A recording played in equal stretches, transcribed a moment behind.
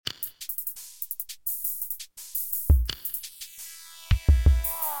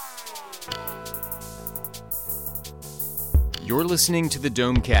You're listening to the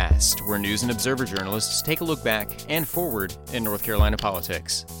Domecast, where News and Observer journalists take a look back and forward in North Carolina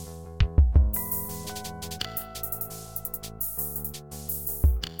politics.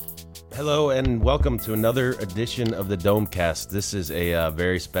 Hello and welcome to another edition of the Domecast. This is a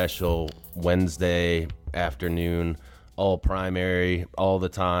very special Wednesday afternoon, all primary, all the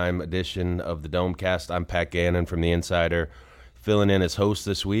time edition of the Domecast. I'm Pat Gannon from The Insider, filling in as host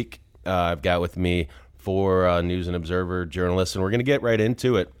this week. I've got with me four News and Observer journalists, and we're going to get right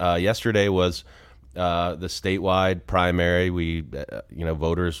into it. Yesterday was the statewide primary. We,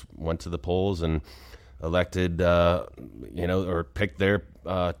 voters went to the polls and elected, or picked their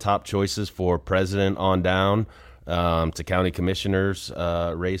top choices for president on down to county commissioners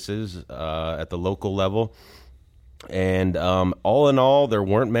races at the local level. And all in all, there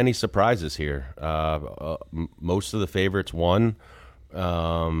weren't many surprises here. Most of the favorites won,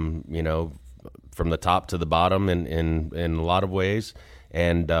 from the top to the bottom in a lot of ways.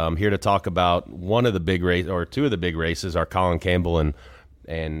 And here to talk about one of the big race or two of the big races are Colin Campbell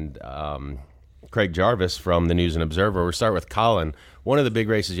and Craig Jarvis from the News and Observer. We'll start with Colin. One of the big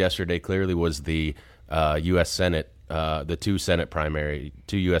races yesterday clearly was the U.S. Senate, the two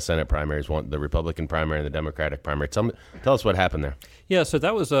U.S. Senate primaries, one the Republican primary and the Democratic primary. Tell us what happened there. Yeah, so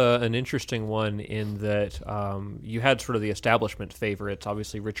that was an interesting one in that you had sort of the establishment favorites.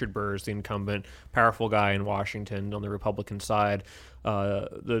 Obviously, Richard Burr is the incumbent, powerful guy in Washington on the Republican side.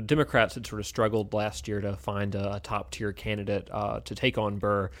 The Democrats had sort of struggled last year to find a top-tier candidate to take on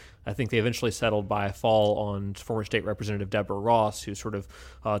Burr. I think they eventually settled by a fall on former State Representative Deborah Ross, who sort of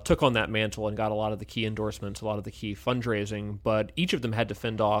took on that mantle and got a lot of the key endorsements, a lot of the key fundraising. But each of them had to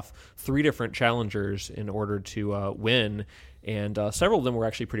fend off three different challengers in order to win. And several of them were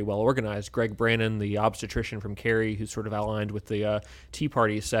actually pretty well organized. Greg Brannon, the obstetrician from Cary, who's sort of aligned with the Tea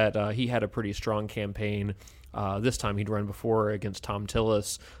Party set, he had a pretty strong campaign. This time he'd run before against Thom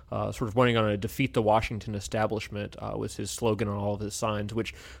Tillis, sort of running on a defeat the Washington establishment was his slogan on all of his signs,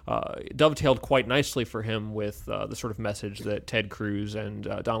 which dovetailed quite nicely for him with the sort of message that Ted Cruz and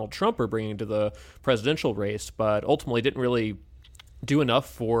Donald Trump are bringing to the presidential race, but ultimately didn't really do enough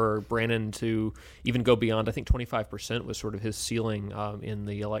for Brannon to even go beyond. I think 25% was sort of his ceiling in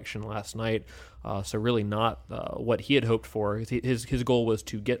the election last night. So really not what he had hoped for. His goal was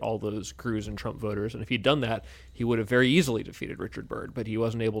to get all those Cruz and Trump voters, and if he'd done that, he would have very easily defeated Richard Burr. But he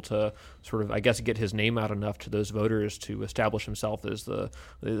wasn't able to sort of, I guess, get his name out enough to those voters to establish himself as the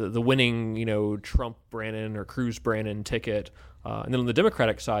winning, Trump Brannon or Cruz Brannon ticket. And then on the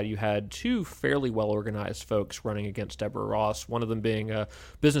Democratic side, you had two fairly well-organized folks running against Deborah Ross, one of them being a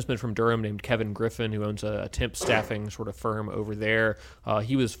businessman from Durham named Kevin Griffin, who owns a temp staffing sort of firm over there.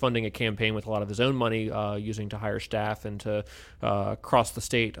 He was funding a campaign with a lot of his own money, using to hire staff and to cross the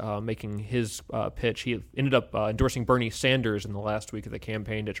state, making his pitch. He ended up endorsing Bernie Sanders in the last week of the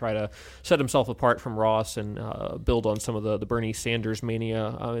campaign to try to set himself apart from Ross and build on some of the Bernie Sanders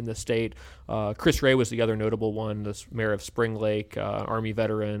mania in the state. Chris Wray was the other notable one, the mayor of Spring Lake. Army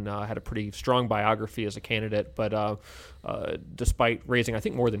veteran, had a pretty strong biography as a candidate, but despite raising, I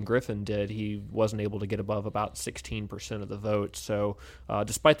think, more than Griffin did, he wasn't able to get above about 16% of the vote. So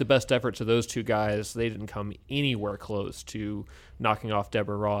despite the best efforts of those two guys, they didn't come anywhere close to knocking off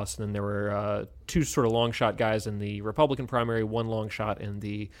Deborah Ross. And then there were two sort of long shot guys in the Republican primary, one long shot in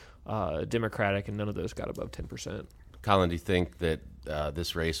the Democratic, and none of those got above 10%. Colin, do you think that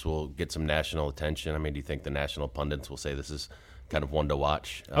this race will get some national attention? I mean, do you think the national pundits will say this is kind of one to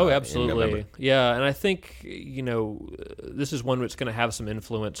watch? Oh, absolutely. Yeah, and I think, this is one that's going to have some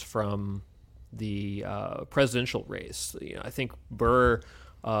influence from the presidential race. I think Burr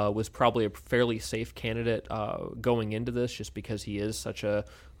was probably a fairly safe candidate going into this, just because he is such a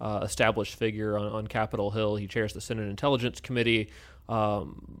established figure on Capitol Hill. He chairs the Senate Intelligence Committee.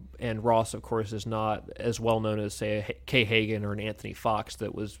 And Ross, of course, is not as well known as, say, Kay Hagan or an Anthony Fox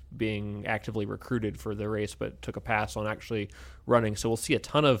that was being actively recruited for the race but took a pass on actually running. So we'll see a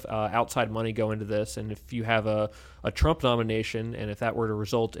ton of outside money go into this. And if you have a Trump nomination, and if that were to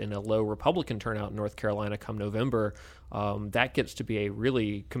result in a low Republican turnout in North Carolina come November, that gets to be a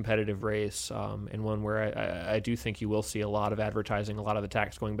really competitive race, and one where I do think you will see a lot of advertising, a lot of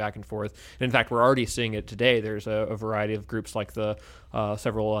attacks going back and forth. And in fact, we're already seeing it today. There's a variety of groups like the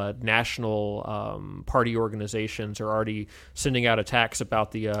several national party organizations are already sending out attacks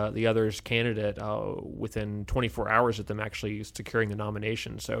about the other's candidate within 24 hours of them actually securing the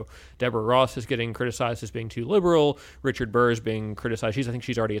nomination. So Deborah Ross is getting criticized as being too liberal. Richard Burr is being criticized. I think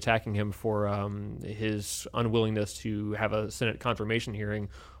she's already attacking him for his unwillingness to to have a Senate confirmation hearing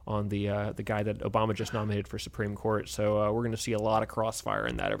on the guy that Obama just nominated for Supreme Court. So we're going to see a lot of crossfire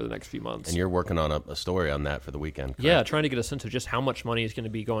in that over the next few months. And you're working on a story on that for the weekend, correct? Yeah, trying to get a sense of just how much money is going to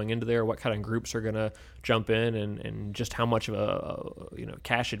be going into there, what kind of groups are going to jump in, and just how much of a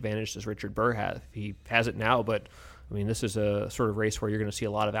cash advantage does Richard Burr have. He has it now, but I mean, this is a sort of race where you're going to see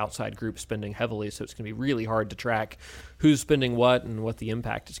a lot of outside groups spending heavily, so it's going to be really hard to track who's spending what and what the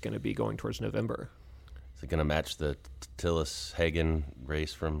impact is going to be going towards November. Is it going to match the Tillis-Hagen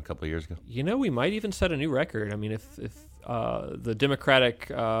race from a couple of years ago? We might even set a new record. I mean, if the Democratic,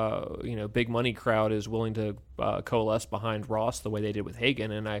 big money crowd is willing to coalesce behind Ross the way they did with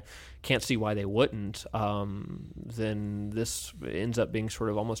Hagen, and I can't see why they wouldn't, then this ends up being sort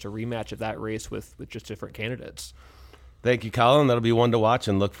of almost a rematch of that race with just different candidates. Thank you, Colin. That'll be one to watch,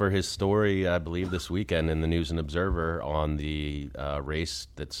 and look for his story, I believe, this weekend in the News and Observer on the race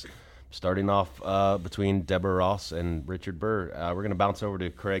that's starting off between Deborah Ross and Richard Burr. We're going to bounce over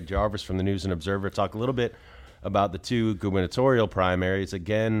to Craig Jarvis from the News and Observer, talk a little bit about the two gubernatorial primaries.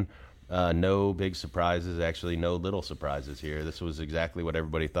 Again, no big surprises, actually no little surprises here. This was exactly what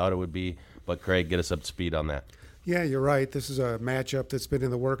everybody thought it would be. But Craig, get us up to speed on that. Yeah, you're right. This is a matchup that's been in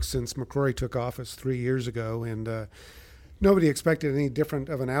the works since McCrory took office 3 years ago, and nobody expected any different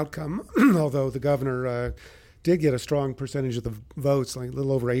of an outcome, although the governor did get a strong percentage of the votes, like a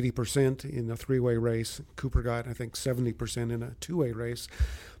little over 80% in a three-way race. Cooper got, I think, 70% in a two-way race.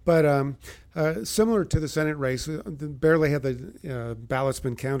 But similar to the Senate race, barely had the ballots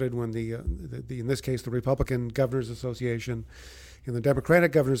been counted when the in this case, the Republican Governors Association and the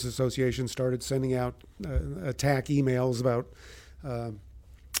Democratic Governors Association started sending out attack emails about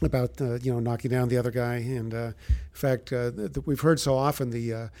knocking down the other guy. And in fact, we've heard so often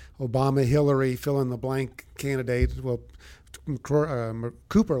the Obama-Hillary fill-in-the-blank candidate. Well,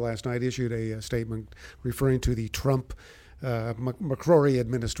 Cooper last night issued a statement referring to the Trump McCrory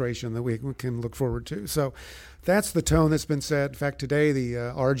administration that we can look forward to. So that's the tone that's been set. In fact, today the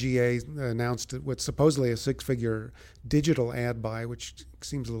RGA announced what's supposedly a six-figure digital ad buy, which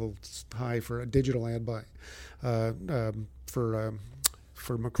seems a little high for a digital ad buy for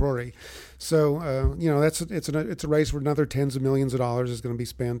McCrory. So it's a race where another tens of millions of dollars is going to be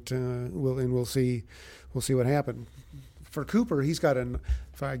spent. We'll see what happens. For Cooper, he's got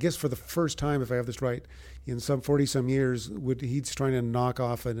I guess for the first time, if I have this right, in some 40-some years, he's trying to knock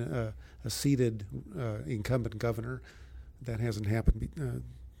off a seated incumbent governor. That hasn't happened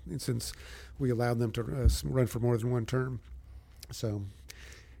since we allowed them to run for more than one term. So,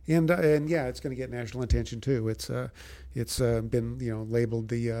 and yeah, it's going to get national attention too. It's been labeled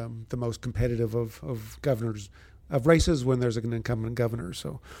the most competitive of governors of races when there's an incumbent governor.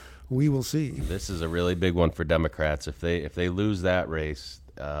 So we will see. This is a really big one for Democrats. If they lose that race,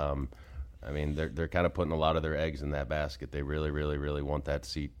 I mean, they're kind of putting a lot of their eggs in that basket. They really, really, really want that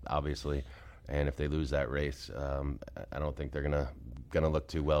seat, obviously. And if they lose that race, I don't think they're gonna look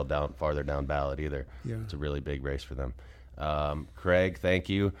too well farther down ballot either. Yeah. It's a really big race for them. Craig, thank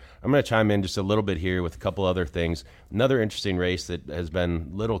you. I'm going to chime in just a little bit here with a couple other things. Another interesting race that has been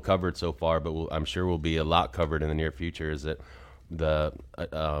little covered so far, but I'm sure will be a lot covered in the near future, is that the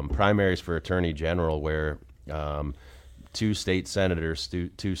primaries for Attorney General, where two state senators,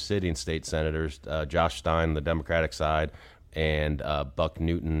 two sitting state senators, Josh Stein on the Democratic side and Buck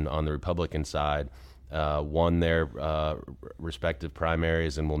Newton on the Republican side, won their respective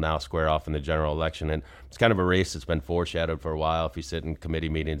primaries and will now square off in the general election. And it's kind of a race that's been foreshadowed for a while. If you sit in committee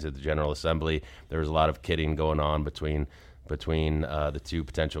meetings at the General Assembly, there was a lot of kidding going on between the two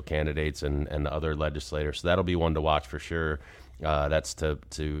potential candidates and other legislators. So that'll be one to watch for sure. That's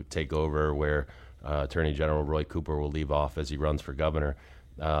to take over where Attorney General Roy Cooper will leave off as he runs for governor.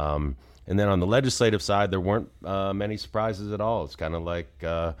 And then on the legislative side, there weren't many surprises at all. It's kind of like,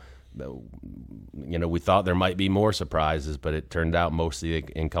 we thought there might be more surprises, but it turned out most of the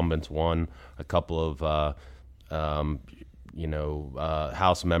incumbents won. A couple of,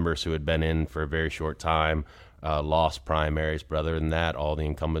 House members who had been in for a very short time lost primaries. But other than that, all the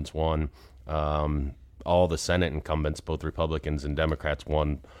incumbents won. All the Senate incumbents, both Republicans and Democrats,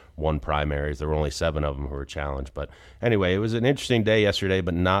 won primaries. There were only 7 of them who were challenged. But anyway, it was an interesting day yesterday,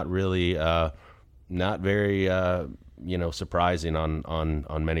 but not really, not very, surprising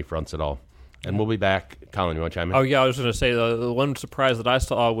on many fronts at all. And we'll be back. Colin, you want to chime in? Oh, yeah, I was going to say the one surprise that I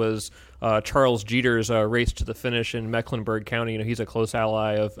saw was Charles Jeter's race to the finish in Mecklenburg County. He's a close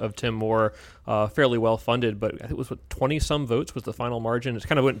ally of Tim Moore, fairly well-funded, but I think it was 20-some votes was the final margin. It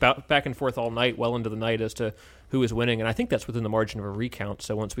kind of went back and forth all night, well into the night, as to who was winning, and I think that's within the margin of a recount.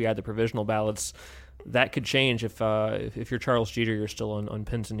 So once we add the provisional ballots, that could change if you're Charles Jeter, you're still on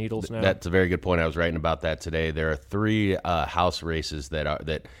pins and needles now. That's a very good point. I was writing about that today. There are 3 House races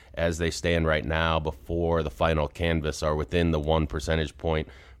that, as they stand right now, before the final canvass, are within the 1 percentage point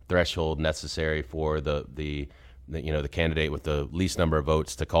threshold necessary for the candidate with the least number of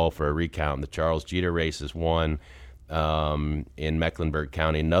votes to call for a recount. The Charles Jeter race is one in Mecklenburg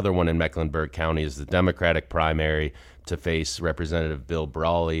County. Another one in Mecklenburg County is the Democratic primary to face Representative Bill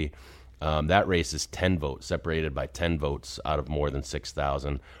Brawley. That race is 10 votes, separated by 10 votes out of more than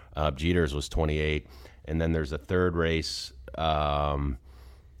 6,000. Jeter's was 28. And then there's a third race that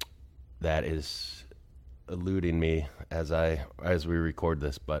is eluding me as we record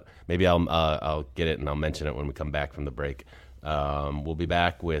this, but maybe I'll get it and I'll mention it when we come back from the break. We'll be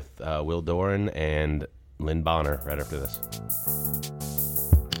back with Will Doran and Lynn Bonner right after this.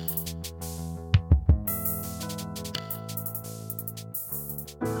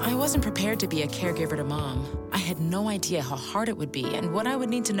 I wasn't prepared to be a caregiver to Mom. I had no idea how hard it would be and what I would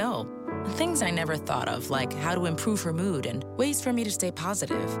need to know. Things I never thought of, like how to improve her mood and ways for me to stay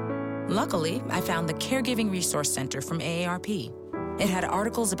positive. Luckily, I found the Caregiving Resource Center from AARP. It had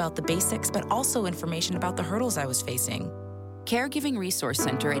articles about the basics, but also information about the hurdles I was facing. Caregiving Resource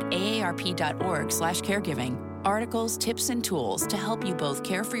Center at aarp.org/caregiving. Articles, tips, and tools to help you both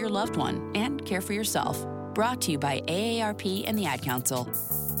care for your loved one and care for yourself. Brought to you by AARP and the Ad Council.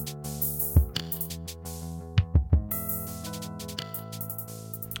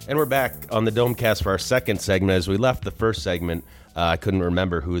 And we're back on the Domecast for our second segment. As we left the first segment, I couldn't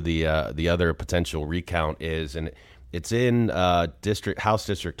remember who the other potential recount is, and it's in House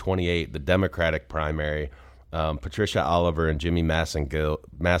District 28, the Democratic primary. Patricia Oliver and Jimmy Massengill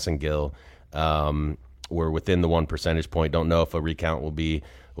were within the 1 percentage point. Don't know if a recount will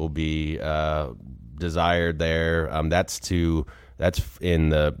be desired there. That's in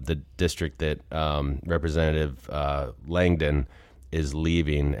the district that Representative Langdon is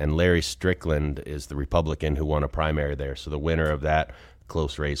leaving, and Larry Strickland is the Republican who won a primary there. So the winner of that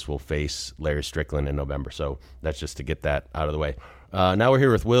close race will face Larry Strickland in November. So that's just to get that out of the way. Now we're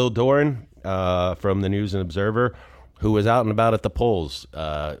here with Will Doran from the News and Observer, who was out and about at the polls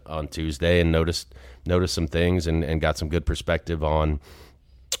on Tuesday and noticed some things and got some good perspective on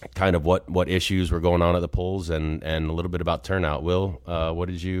kind of what issues were going on at the polls and a little bit about turnout. Will, what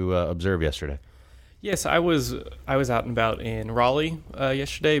did you observe yesterday? Yes, I was out and about in Raleigh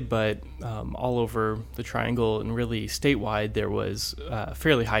yesterday, but all over the Triangle and really statewide there was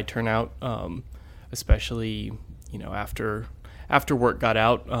fairly high turnout, especially after work got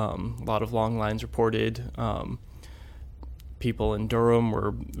out. A lot of long lines reported. People in Durham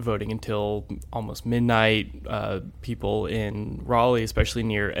were voting until almost midnight. People in Raleigh, especially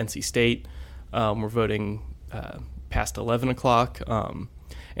near NC State, were voting past 11 o'clock.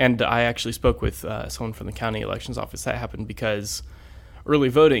 And I actually spoke with someone from the county elections office. That happened because early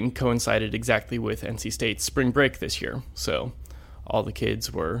voting coincided exactly with NC State's spring break this year. So all the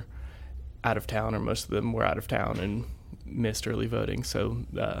kids were out of town, or most of them were out of town and missed early voting. So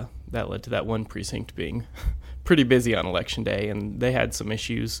that led to that one precinct being pretty busy on Election Day, and they had some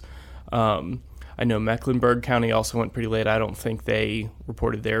issues. I know Mecklenburg County also went pretty late. I don't think they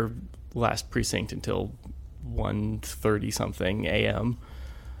reported their last precinct until 1:30 something a.m.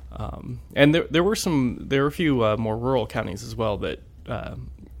 And there were a few more rural counties as well that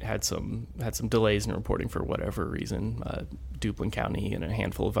had some delays in reporting for whatever reason. Duplin County and a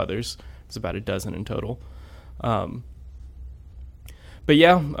handful of others. It was about a dozen in total. But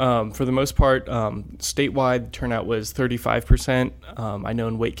yeah, for the most part, statewide the turnout was 35%. I know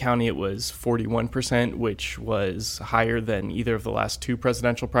in Wake County it was 41%, which was higher than either of the last two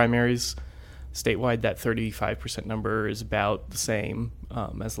presidential primaries. Statewide, that 35% number is about the same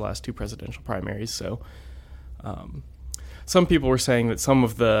as the last two presidential primaries. So some people were saying that some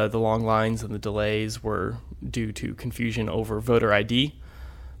of the long lines and the delays were due to confusion over voter ID.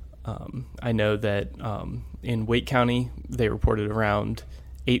 I know that in Wake County, they reported around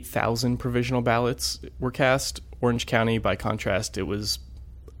 8,000 provisional ballots were cast. Orange County, by contrast, it was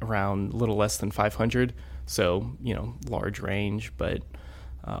around a little less than 500. So, large range, but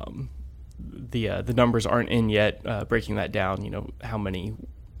the numbers aren't in yet, breaking that down, how many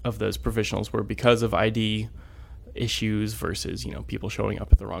of those provisionals were because of ID issues versus, people showing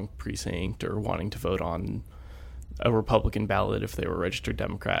up at the wrong precinct or wanting to vote on a Republican ballot if they were a registered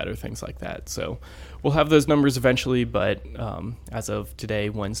Democrat or things like that. So we'll have those numbers eventually, but as of today,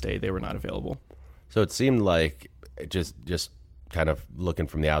 Wednesday, they were not available. So it seemed like, just kind of looking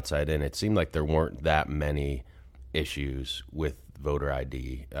from the outside in, it seemed like there weren't that many issues with voter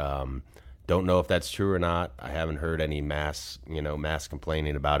ID. Don't know if that's true or not. I haven't heard any mass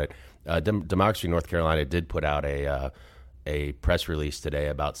complaining about it. Democracy North Carolina did put out a press release today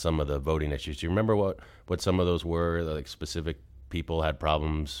about some of the voting issues. Do you remember what some of those were? Like specific people had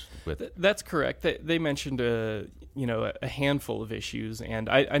problems with? That's correct. They mentioned a handful of issues, and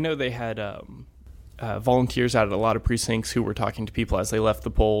I know they had volunteers out at a lot of precincts who were talking to people as they left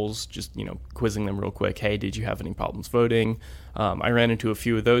the polls, just quizzing them real quick. Hey, did you have any problems voting? I ran into a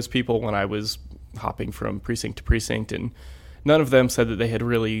few of those people when I was hopping from precinct to precinct, and none of them said that they had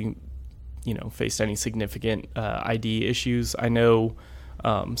really faced any significant ID issues. I know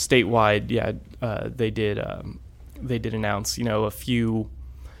statewide, they did announce a few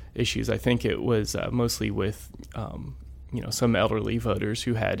issues. I think it was mostly with some elderly voters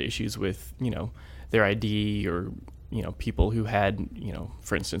who had issues with their ID, or people who had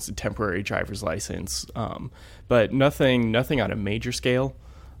for instance a temporary driver's license, but nothing on a major scale.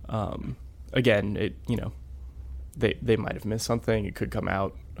 Again, it they might have missed something. It could come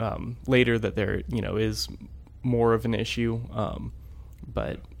out later that there is more of an issue,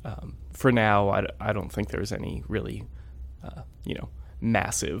 but for now I don't think there's any really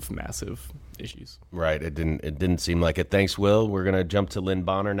massive issues. Right. It didn't seem like it. Thanks, Will. We're going to jump to Lynn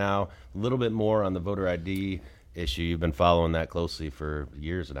Bonner now. A little bit more on the voter ID issue. You've been following that closely for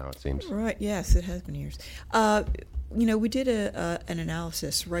years now, it seems. Right. Yes, it has been years. We did an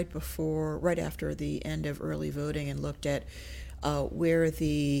analysis right after the end of early voting and looked at where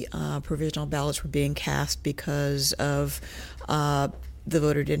the provisional ballots were being cast because of the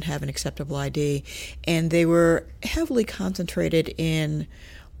voter didn't have an acceptable ID, and they were heavily concentrated in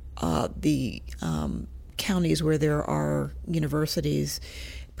the counties where there are universities,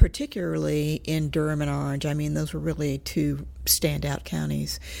 particularly in Durham and Orange. I mean, those were really two standout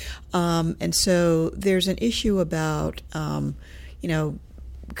counties. And so there's an issue about,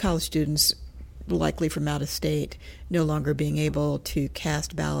 college students likely from out of state no longer being able to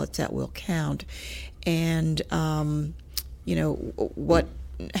cast ballots that will count. And,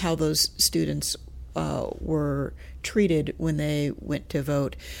 how those students were treated when they went to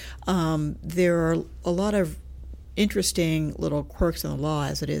vote. There are a lot of interesting little quirks in the law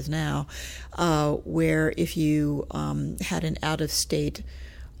as it is now, where if you had an out-of-state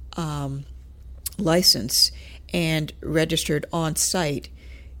license and registered on site,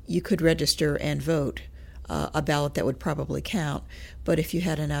 you could register and vote a ballot that would probably count. But if you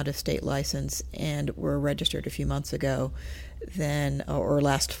had an out-of-state license and were registered a few months ago, then or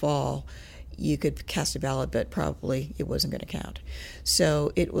last fall, you could cast a ballot, but probably it wasn't going to count.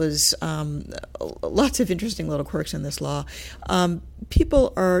 So it was lots of interesting little quirks in this law.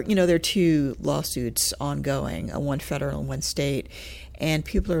 People are, there are two lawsuits ongoing, one federal and one state, and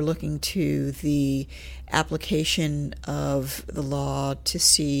people are looking to the application of the law to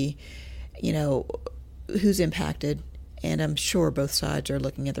see, who's impacted. And I'm sure both sides are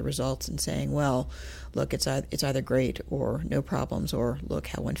looking at the results and saying, well, look, it's either great or no problems, or look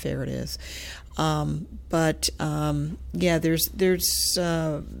how unfair it is. There's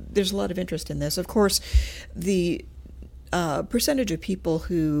a lot of interest in this. Of course, the percentage of people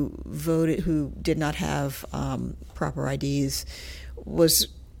who voted who did not have proper IDs was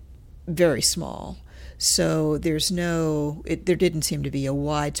very small. So there didn't seem to be a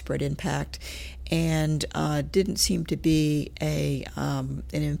widespread impact, and didn't seem to be an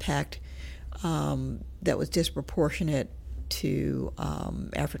impact that was disproportionate to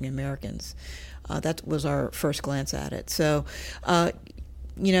African Americans. That was our first glance at it. So,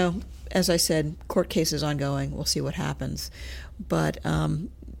 as I said, court case is ongoing. We'll see what happens. But,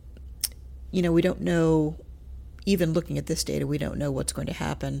 we don't know, even looking at this data, we don't know what's going to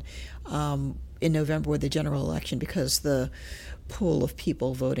happen in November with the general election, because the pool of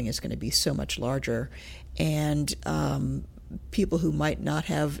people voting is going to be so much larger, and people who might not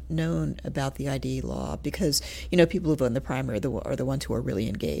have known about the ID law, because people who vote in the primary are the ones who are really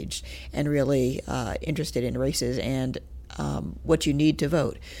engaged and really interested in races and what you need to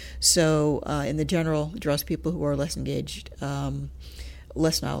vote. So in the general, it draws people who are less engaged,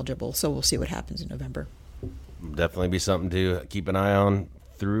 less knowledgeable. So we'll see what happens in November. Definitely be something to keep an eye on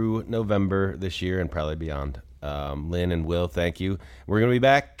through November this year and probably beyond. Lynn and Will, thank you. We're going to be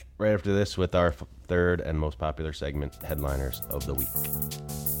back right after this with our third and most popular segment, Headliners of the Week.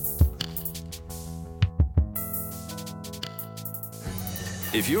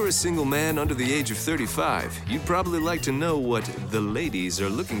 If you're a single man under the age of 35, you'd probably like to know what the ladies are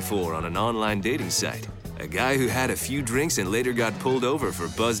looking for on an online dating site. A guy who had a few drinks and later got pulled over for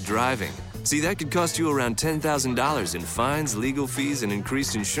buzzed driving. See, that could cost you around $10,000 in fines, legal fees, and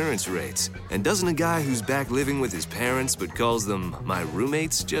increased insurance rates. And doesn't a guy who's back living with his parents but calls them my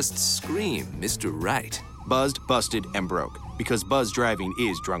roommates just scream Mr. Right? Buzzed, busted, and broke. Because buzz driving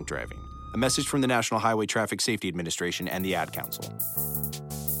is drunk driving. A message from the National Highway Traffic Safety Administration and the Ad Council.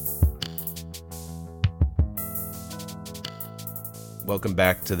 Welcome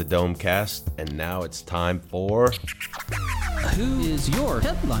back to the Domecast, and now it's time for... Who is your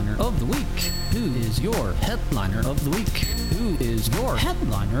headliner of the week? Who is your headliner of the week? Who is your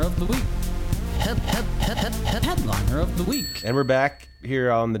headliner of the week? Headliner of the week. And we're back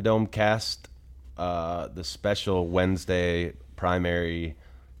here on the Domecast, the special Wednesday primary,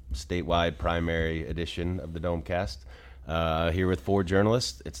 statewide primary edition of the Domecast. Here with 4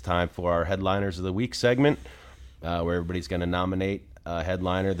 journalists. It's time for our Headliners of the Week segment, where everybody's going to nominate a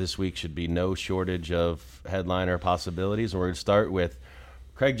headliner. This week should be no shortage of headliner possibilities. And we're going to start with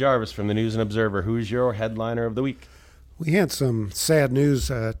Craig Jarvis from the News and Observer. Who's your headliner of the week? We had some sad news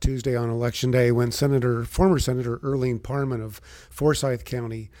Tuesday on Election Day when former Senator Earlene Parman of Forsyth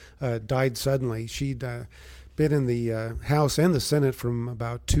County died suddenly. She'd been in the House and the Senate from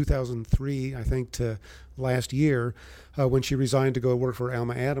about 2003, I think, to last year when she resigned to go work for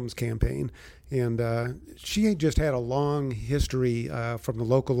Alma Adams' campaign. And she just had a long history from the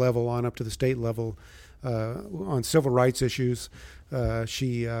local level on up to the state level on civil rights issues.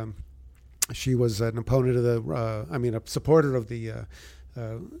 She was an opponent of a supporter of the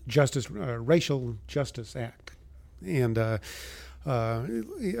Racial Justice Act. And I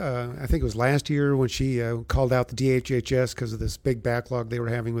think it was last year when she called out the DHHS because of this big backlog they were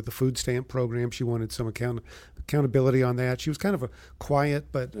having with the food stamp program. She wanted some accountability on that. She was kind of a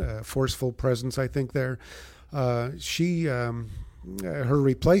quiet but forceful presence, I think, there. Her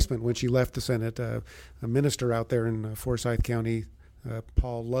replacement when she left the Senate, a minister out there in Forsyth County,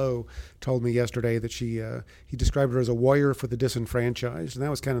 Paul Lowe, told me yesterday that he described her as a warrior for the disenfranchised, and that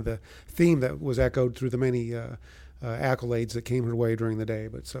was kind of the theme that was echoed through the many accolades that came her way during the day.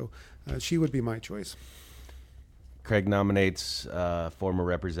 But so she would be my choice. Craig nominates former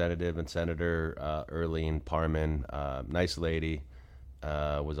Representative and Senator Earlene Parman. Nice lady,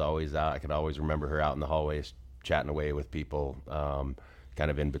 was always out. I could always remember her out in the hallways chatting away with people,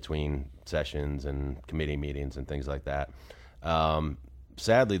 kind of in between sessions and committee meetings and things like that.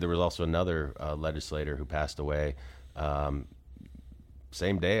 Sadly, there was also another legislator who passed away.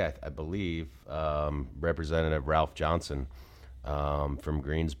 Same day, I believe, Representative Ralph Johnson from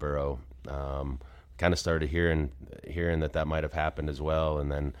Greensboro. Kind of started hearing that might have happened as well,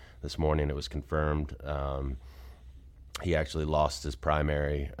 and then this morning it was confirmed. He actually lost his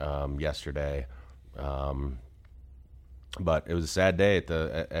primary yesterday, but it was a sad day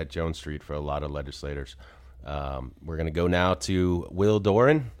at Jones Street for a lot of legislators. We're going to go now to Will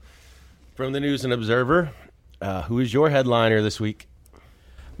Doran from the News and Observer. Who is your headliner this week?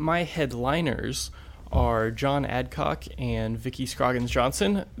 My headliners are John Adcock and Vicki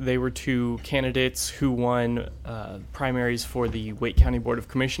Scroggins-Johnson. They were 2 candidates who won primaries for the Wake County Board of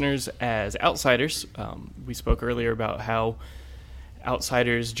Commissioners as outsiders. We spoke earlier about how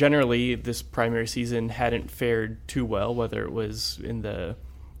outsiders generally this primary season hadn't fared too well, whether it was in the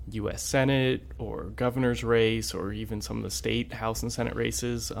U.S. Senate or governor's race or even some of the state House and Senate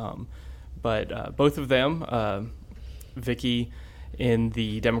races. But both of them, Vicki in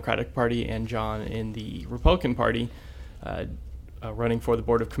the Democratic Party and John in the Republican Party, running for the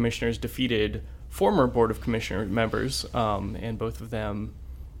Board of Commissioners, defeated former Board of Commissioner members, and both of them,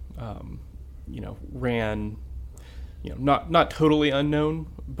 ran, not totally unknown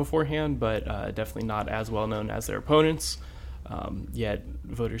beforehand, but definitely not as well known as their opponents. Yet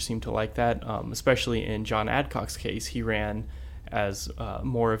voters seem to like that, especially in John Adcock's case. He ran as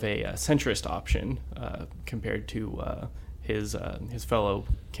more of a centrist option compared to his fellow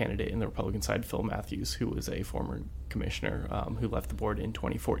candidate in the Republican side, Phil Matthews, who was a former commissioner who left the board in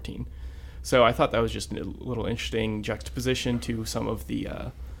 2014. So I thought that was just a little interesting juxtaposition to some of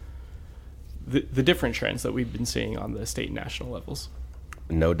the different trends that we've been seeing on the state and national levels.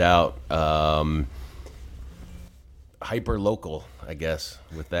 No doubt. Hyper local, I guess,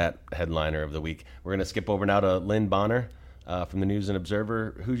 with that headliner of the week. We're going to skip over now to Lynn Bonner from the News and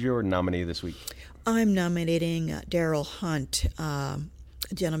Observer. Who's your nominee this week? I'm nominating Daryl Hunt, a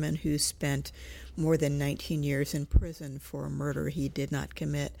gentleman who spent more than 19 years in prison for a murder he did not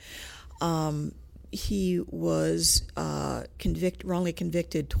commit. He was wrongly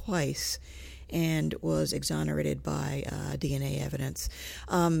convicted twice and was exonerated by DNA evidence.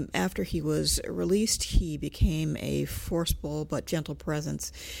 After he was released, he became a forceful but gentle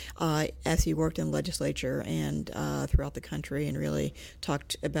presence as he worked in the legislature and throughout the country, and really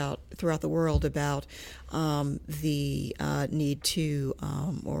talked about throughout the world about the need to,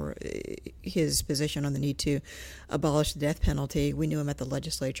 or his position on the need to abolish the death penalty. We knew him at the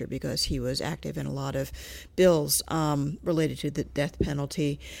legislature because he was active in a lot of bills related to the death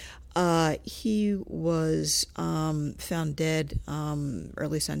penalty. He was found dead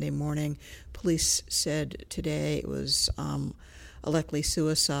early Sunday morning. Police said today it was a likely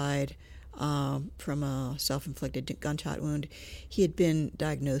suicide from a self-inflicted gunshot wound. He had been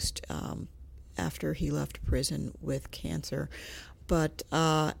diagnosed after he left prison with cancer. But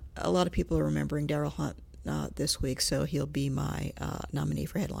a lot of people are remembering Daryl Hunt this week, so he'll be my nominee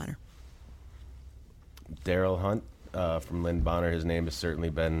for headliner. Daryl Hunt from Lynn Bonner. His name has certainly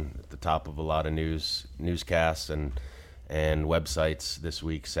been at the top of a lot of newscasts and websites this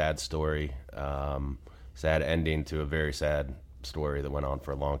week. Sad story, sad ending to a very sad story that went on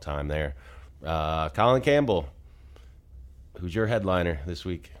for a long time there. Colin Campbell, who's your headliner this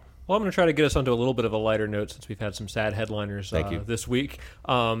week? Well, I'm going to try to get us onto a little bit of a lighter note since we've had some sad headliners this week.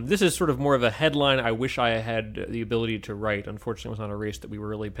 This is sort of more of a headline I wish I had the ability to write. Unfortunately, it was not a race that we were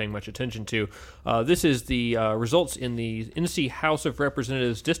really paying much attention to. This is the results in the NC House of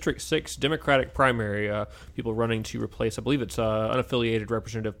Representatives District 6 Democratic primary. People running to replace, I believe it's unaffiliated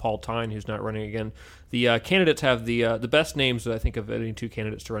Representative Paul Tyne, who's not running again. The candidates have the best names, I think, of any two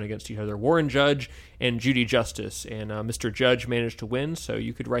candidates to run against each other: Warren Judge and Judy Justice. And Mr. Judge managed to win, so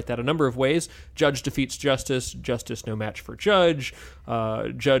you could write that a number of ways. Judge defeats Justice, Justice no match for Judge,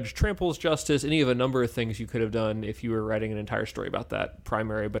 Judge tramples Justice, any of a number of things you could have done if you were writing an entire story about that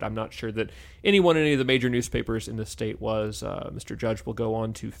primary, but I'm not sure that anyone in any of the major newspapers in the state was. Mr. Judge will go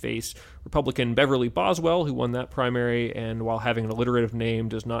on to face Republican Beverly Boswell, who won that primary, and while having an alliterative name,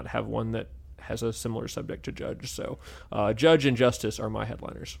 does not have one that has a similar subject to Judge. So Judge and Justice are my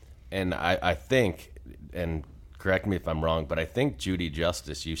headliners. And I think, and correct me if I'm wrong, but I think Judy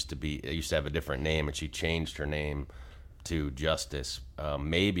Justice used to have a different name, and she changed her name to Justice.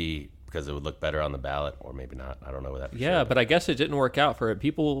 Maybe because it would look better on the ballot, or maybe not. I don't know that for sure. Yeah, but I guess it didn't work out for it.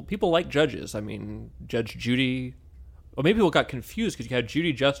 People like judges. I mean, Judge Judy. Well, maybe people got confused because you had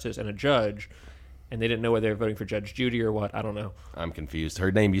Judy Justice and a judge, and they didn't know whether they were voting for Judge Judy or what. I don't know. I'm confused.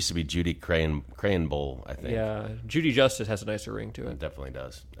 Her name used to be Judy Crayenbull, I think. Yeah, Judy Justice has a nicer ring to it. It definitely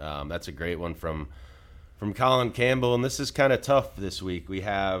does. That's a great one from Colin Campbell, and this is kind of tough this week. We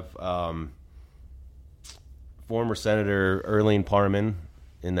have former Senator Earlene Parman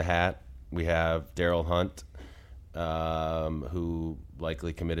in the hat. We have Daryl Hunt, who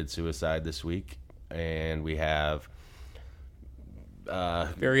likely committed suicide this week, and we have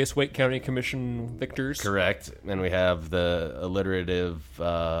various Wake County Commission victors. Correct. And we have the alliterative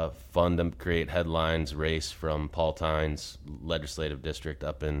Fund to Create Headlines race from Paul Tyne's legislative district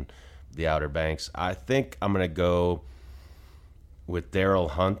up in the Outer Banks. I think I'm going to go with Daryl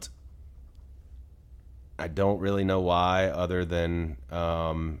Hunt. I don't really know why, other than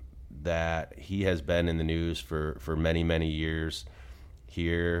that he has been in the news for many, many years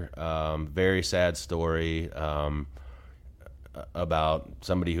here. Very sad story about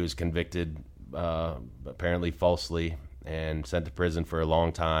somebody who's convicted apparently falsely and sent to prison for a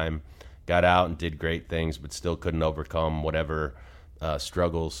long time, got out and did great things, but still couldn't overcome whatever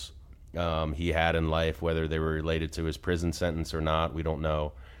struggles he had in life, whether they were related to his prison sentence or not. We don't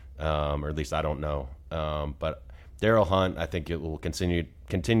know, or at least I don't know. But Daryl Hunt, I think it will continue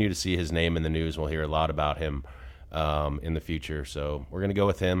to see his name in the news. We'll hear a lot about him in the future. So we're going to go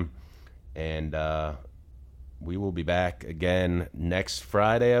with him, and we will be back again next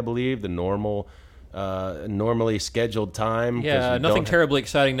Friday, I believe, the normally scheduled time. Yeah, nothing terribly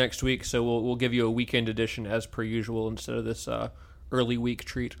exciting next week, so we'll give you a weekend edition as per usual instead of this early week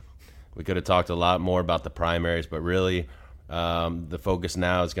treat. We could have talked a lot more about the primaries, but really the focus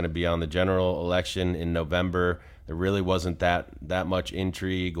now is going to be on the general election in November. There really wasn't that much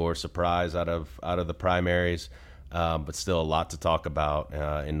intrigue or surprise out of the primaries, but still a lot to talk about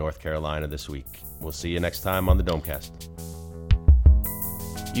in North Carolina this week. We'll see you next time on the Domecast.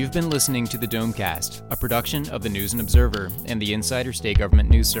 You've been listening to the Domecast, a production of the News and Observer and the Insider State Government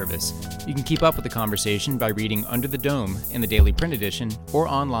News Service. You can keep up with the conversation by reading Under the Dome in the daily print edition or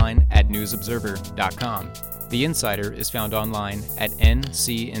online at newsobserver.com. The Insider is found online at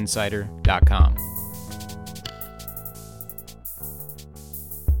ncinsider.com.